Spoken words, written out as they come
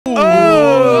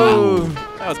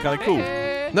kind of cool.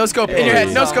 No scope in your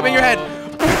head. No scope in your head.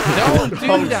 Don't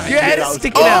do that. Your head is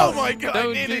sticking out. Oh my god,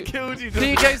 I nearly killed you. Do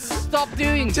you guys stop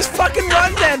doing Just fucking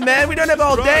run then, man. We don't have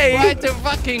all day. right the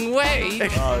fucking way?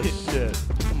 Oh shit.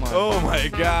 Come on. Oh my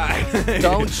god.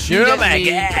 Don't shoot at me.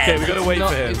 Okay, we gotta wait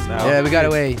for him now. Yeah, we gotta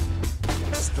wait.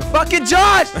 Fucking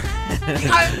Josh!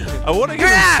 I want to give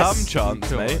him some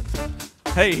chance, mate.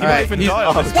 Hey, he might even die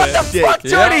on this What bit. the fuck,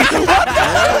 Jordy?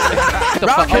 What the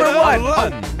Round killer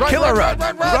one. Killer run.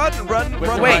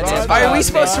 Run. Wait, are we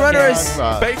supposed to run or is...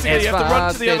 Basically, you have to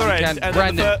run to the other end.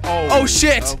 And then Oh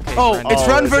shit! Oh, it's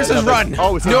run versus run.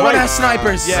 No one has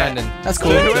snipers. Yeah. That's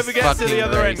cool. So whoever gets to the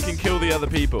other end can kill the other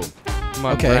people. Come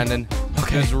on, Okay. Brandon.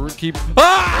 Okay. Just keep. Oh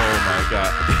my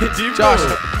god.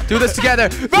 Josh, do this together.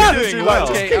 We're doing well.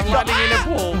 Okay, I'm landing in a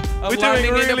pool. We're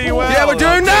doing really well. Yeah, we're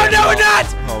doing. No, we're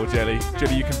not. Oh, Jelly,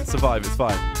 you can survive. It's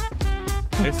fine.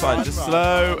 It's fine. Just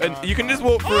slow, and you can just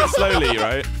walk through it slowly,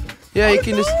 right? Yeah, you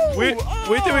can just. We're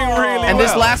doing really well. And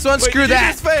this last one, screw did you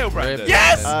that. just fail, Brandon.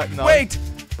 Yes. No. Wait.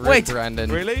 Wait.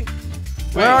 Brandon. Really?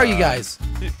 Where are you guys?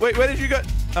 Wait, where did you go?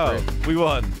 Oh, we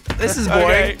won. This is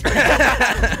boring.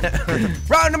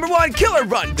 Round number 1, killer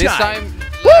run. This time,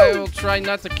 I will try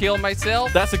not to kill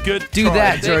myself. That's a good Do try.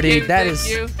 that, Jordy. That Thank is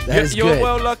you. You're good.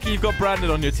 well lucky you've got Brandon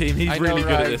on your team. He's I know, really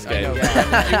good right? at this I game. know.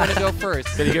 You want to go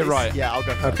first? Did you get right? Yeah, I'll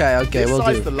go first. Okay, This we'll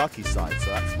side's do. the lucky side, so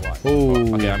that's why.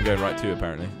 Ooh. Okay, I'm going right too,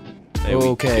 apparently. There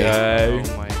Okay. we Oh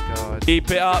go. my god.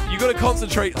 Keep it up. You got to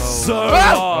concentrate so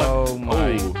Ah! hard. Oh my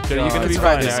Jelly, god. you're going to be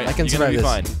survive fine. this. Alright? I can You're gonna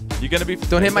survive be fine. You're going to be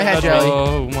Don't hit my head, Jelly.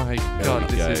 Oh my There god,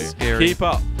 we this go. is scary. Keep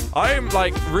up. I am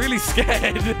like really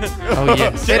scared. Oh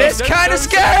yes. It is kind of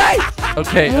scary.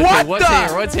 Okay, What what's the?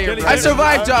 here? What's here? Jelly, I Brandon?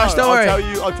 survived, Josh. Don't worry. I'll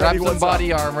tell Grab you some what's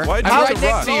body armor. Why I'm did you right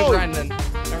next to you, run? Brandon.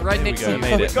 I'm right next to go, you.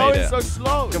 made it. We're going so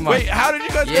slow. Come on. Wait, how did you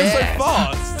guys go Yes. so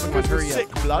fast? Come on, We're hurry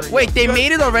sick up. blood. Wait, they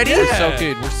made it already? We're so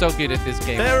good. We're so good at this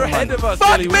game. They're Come ahead on. of us, Fuck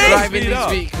Jelly. me! We gotta Drive in speed these up.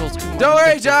 vehicles. Come on, Don't worry,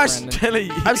 get this, Josh. Brandon.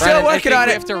 Jelly. I'm still Brandon, I working think on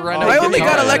we it. have to run I out only the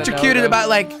got car. electrocuted about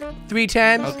like 3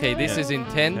 times. Okay, this is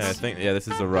intense. Yeah, I think this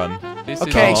is a run. This is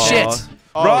Okay, intense. shit.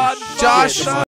 Run, Josh. Run.